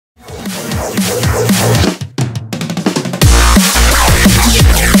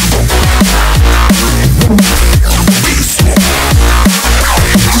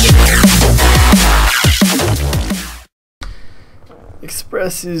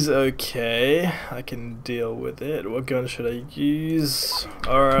ARS is okay. I can deal with it. What gun should I use?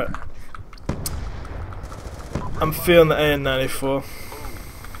 Alright. I'm feeling the AN94.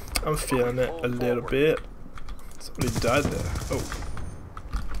 I'm feeling it a little bit. Somebody died there. Oh.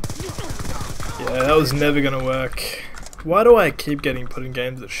 Yeah, that was never gonna work. Why do I keep getting put in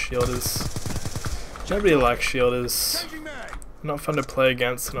games with shielders? Nobody likes shielders. Not fun to play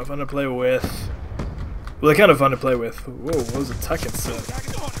against, not fun to play with. Well, they're kind of fun to play with. Whoa, what was attacking set?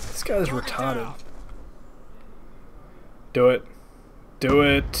 This guy's retarded. Do it. Do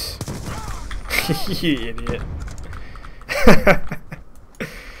it. You idiot.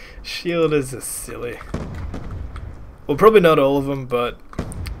 Shielders are silly. Well, probably not all of them, but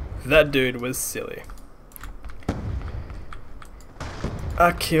that dude was silly.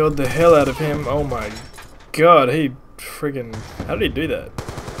 I killed the hell out of him. Oh my god, he friggin'... How did he do that?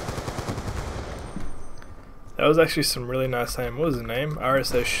 That was actually some really nice aim. What was his name?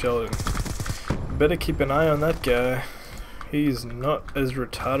 RSA Sheldon. Better keep an eye on that guy. He's not as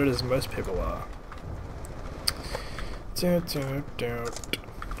retarded as most people are.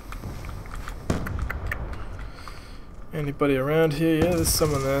 Anybody around here? Yeah, there's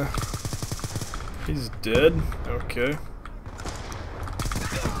someone there. He's dead. Okay.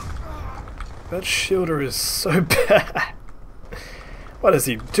 That shielder is so bad. What is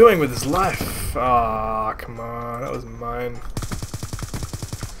he doing with his life? Ah, oh, come on, that was mine.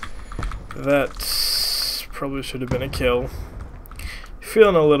 That probably should have been a kill.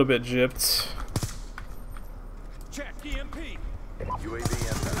 Feeling a little bit gypped. Check EMP.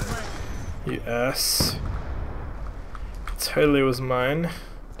 You ass. Totally was mine.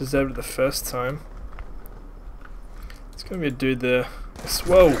 Deserved it the first time. It's gonna be a dude there.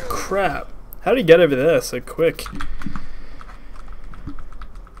 Whoa, crap. How did he get over there so quick?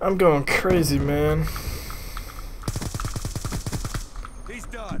 I'm going crazy, man. He's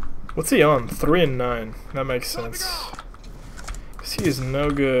done. What's he on? 3 and 9. That makes sense. Cause he is no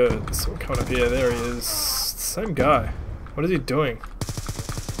good. Someone coming up here. There he is. Same guy. What is he doing?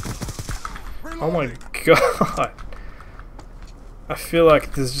 Oh my god. I feel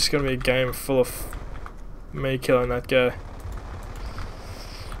like there's just gonna be a game full of me killing that guy.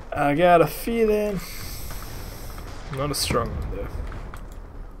 I got a feeling. Not a strong one there.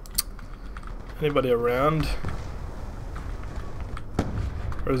 Anybody around?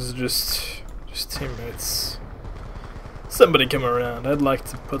 Or is it just teammates? Somebody come around. I'd like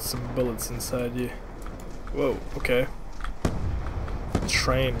to put some bullets inside you. Whoa, okay.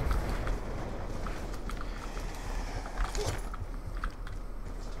 Train.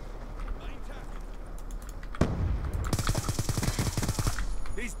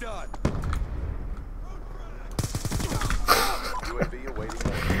 He's done.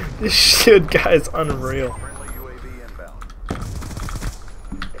 This shit guy's unreal.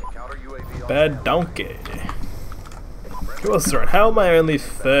 Bad donkey. Who else is around? How am I only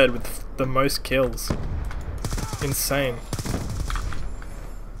third with the most kills? Insane.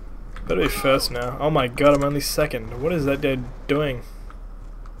 Better be first now. Oh my god, I'm only second. What is that guy doing?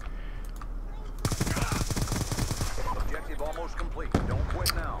 Objective almost complete. Don't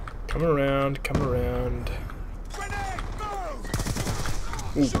quit now. Come around, come around.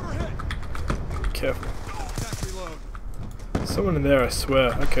 Ooh. Careful. Someone in there, I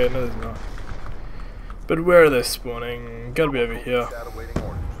swear. Okay, no there's not. But where are they spawning? Gotta be over here.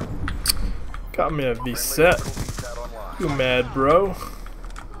 Got me a V-set. You mad, bro?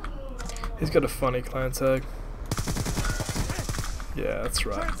 He's got a funny clan tag. Yeah, that's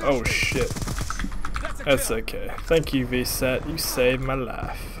right. Oh shit. That's okay. Thank you, V-set. You saved my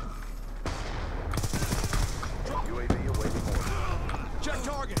life.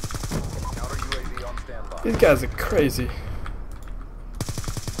 These guys are crazy.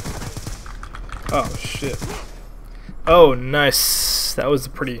 Oh shit. Oh nice. That was a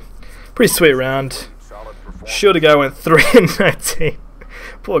pretty sweet round. Sure, the guy went 3 and 19.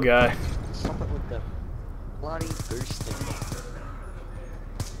 Poor guy.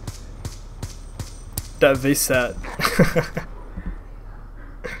 That VSAT.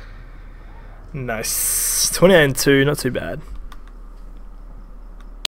 Nice. 28 and 2, not too bad.